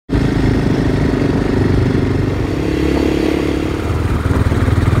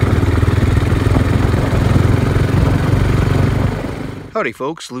Howdy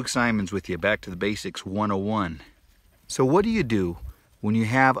folks, Luke Simons with you, back to the basics 101. So what do you do when you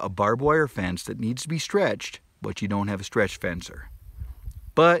have a barbed wire fence that needs to be stretched, but you don't have a stretch fencer?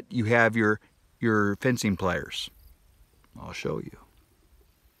 But you have your fencing pliers. I'll show you.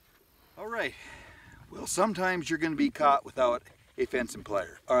 Alright, well sometimes you're going to be caught without a fencing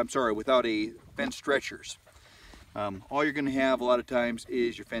plier, without a fence stretchers. All you're going to have a lot of times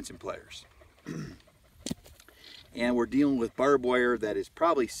is your fencing pliers. And we're dealing with barbed wire that is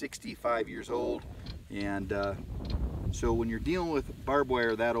probably 65 years old, and so when you're dealing with barbed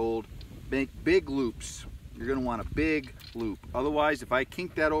wire that old, make big loops. You're going to want a big loop. Otherwise, if I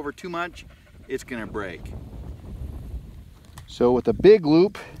kink that over too much, it's going to break. So with a big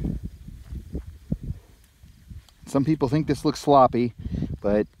loop, some people think this looks sloppy,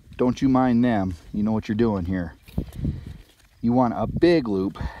 but don't you mind them. You know what you're doing here. You want a big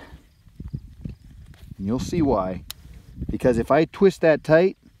loop. And you'll see why. Because if I twist that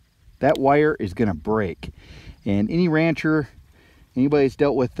tight, that wire is going to break. And any rancher, anybody that's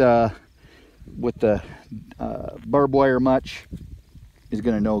dealt with the barbed wire much, is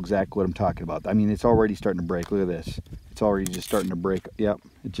going to know exactly what I'm talking about. I mean, it's already starting to break. Look at this. It's already just starting to break. Yep,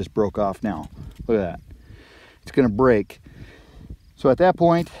 it just broke off now. Look at that. It's going to break. So at that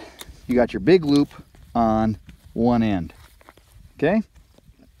point, you got your big loop on one end. Okay?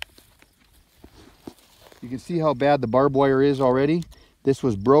 You can see how bad the barbed wire is already. This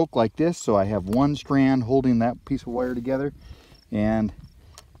was broke like this, so I have one strand holding that piece of wire together. And,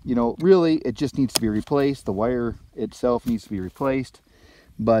 you know, really, it just needs to be replaced. The wire itself needs to be replaced.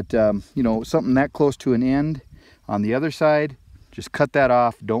 But, you know, something that close to an end on the other side, just cut that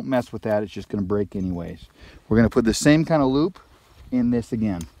off. Don't mess with that. It's just going to break anyways. We're going to put the same kind of loop in this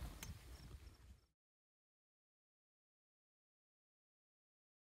again.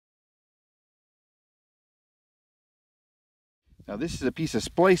 Now this is a piece of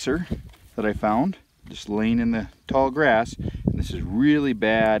splicer that I found just laying in the tall grass, and this is really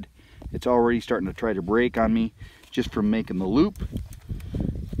bad. It's already starting to try to break on me just from making the loop.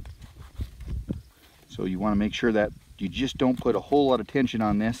 So you want to make sure that you just don't put a whole lot of tension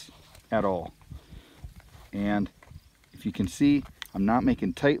on this at all. And if you can see, I'm not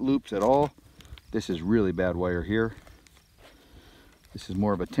making tight loops at all. This is really bad wire here. This is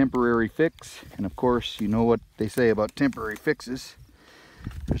more of a temporary fix, and of course, you know what they say about temporary fixes.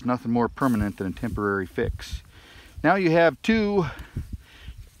 There's nothing more permanent than a temporary fix. Now you have two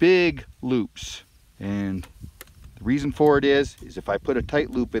big loops, and the reason for it is if I put a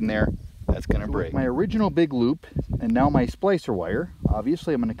tight loop in there, that's going to break. My original big loop, and now my splicer wire,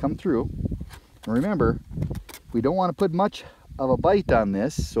 obviously I'm going to come through. And remember, we don't want to put much of a bite on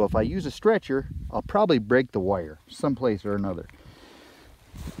this, so if I use a stretcher, I'll probably break the wire someplace or another.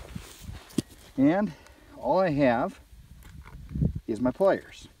 And all I have is my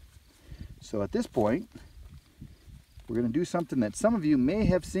pliers. So at this point, we're going to do something that some of you may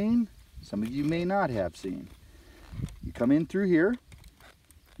have seen, some of you may not have seen. You come in through here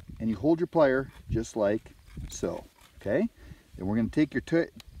and you hold your plier just like so. Okay? Then we're going to take your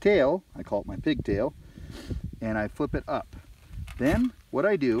tail, I call it my pigtail, and I flip it up. Then what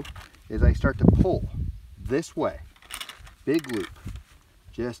I do is I start to pull this way. Big loop.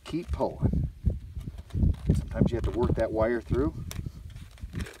 Just keep pulling. Sometimes you have to work that wire through.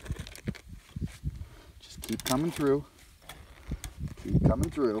 Just keep coming through. Keep coming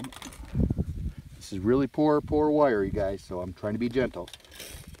through. This is really poor wire, you guys, so I'm trying to be gentle.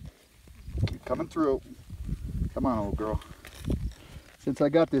 Keep coming through. Come on, old girl. Since I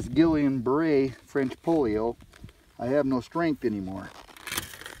got this Guillain-Barré French polio, I have no strength anymore.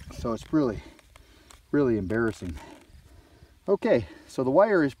 So it's really embarrassing. Okay, so the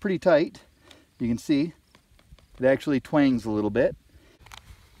wire is pretty tight. You can see it actually twangs a little bit,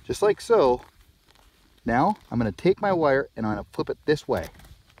 just like so. Now I'm going to take my wire and I'm going to flip it this way,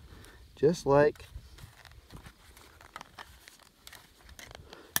 just like,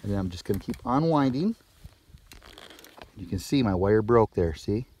 and then I'm just going to keep unwinding. You can see my wire broke there.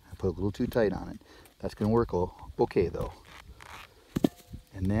 See, I put a little too tight on it. That's going to work okay though.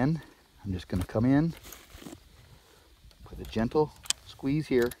 And then I'm just going to come in, put a gentle squeeze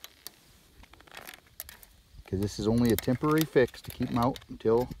here, because this is only a temporary fix to keep them out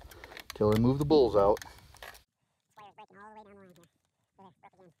until I move the bulls out.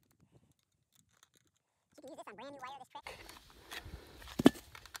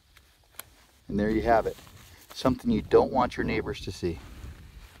 And there you have it. Something you don't want your neighbors to see.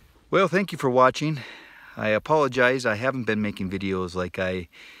 Well, thank you for watching. I apologize, I haven't been making videos like I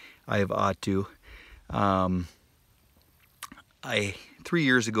have ought to. 3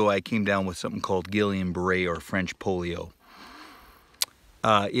 years ago I came down with something called Guillain-Barré or French polio.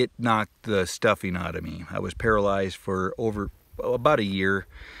 it knocked the stuffing out of me. I was paralyzed for about a year.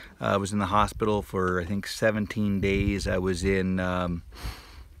 I was in the hospital for, I think, 17 days. I was in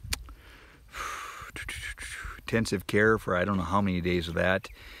intensive care for I don't know how many days of that.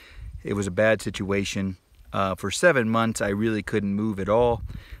 It was a bad situation. For 7 months, I really couldn't move at all.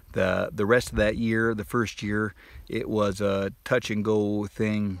 The rest of that year, the first year, it was a touch and go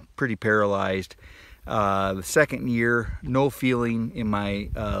thing, pretty paralyzed. The second year, no feeling in my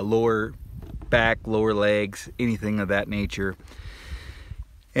lower back, lower legs, anything of that nature.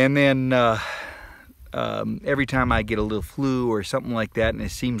 And then every time I get a little flu or something like that, and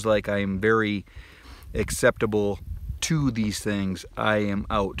it seems like I am very acceptable to these things, I am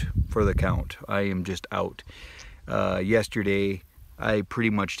out for the count. I am just out. Yesterday, I pretty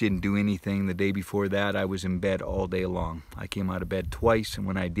much didn't do anything. The day before that, I was in bed all day long. I came out of bed twice, and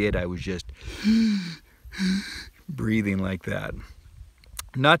when I did, I was just breathing like that.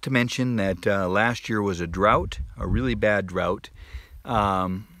 Not to mention that last year was a drought, a really bad drought.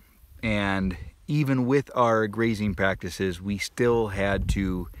 And even with our grazing practices, we still had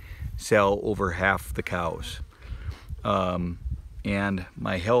to sell over half the cows. And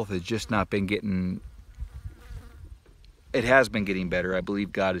my health has just not been getting, it has been getting better. I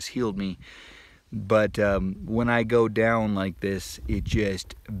believe God has healed me. But when I go down like this, it's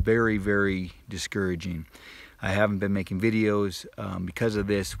just very, very discouraging. I haven't been making videos because of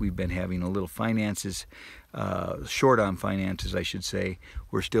this. We've been having a little finances, short on finances, I should say.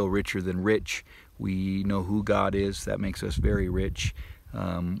 We're still richer than rich. We know who God is. That makes us very rich.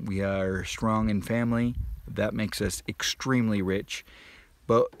 We are strong in family. That makes us extremely rich.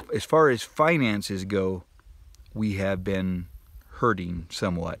 But as far as finances go, we have been hurting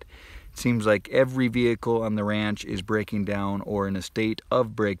somewhat. It seems like every vehicle on the ranch is breaking down or in a state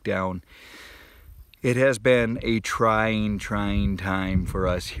of breakdown. It has been a trying time for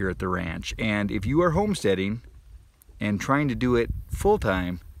us here at the ranch. And if you are homesteading and trying to do it full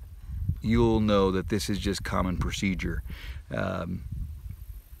time, you'll know that this is just common procedure.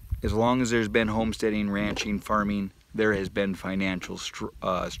 As long as there's been homesteading, ranching, farming, there has been financial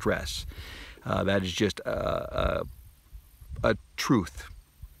stress. That is just a truth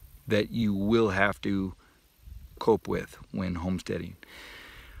that you will have to cope with when homesteading.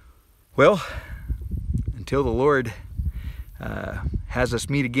 Well, until the Lord has us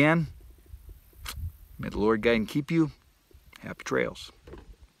meet again, may the Lord guide and keep you. Happy trails. Do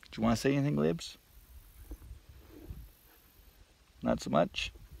you want to say anything, Libs? Not so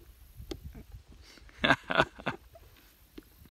much?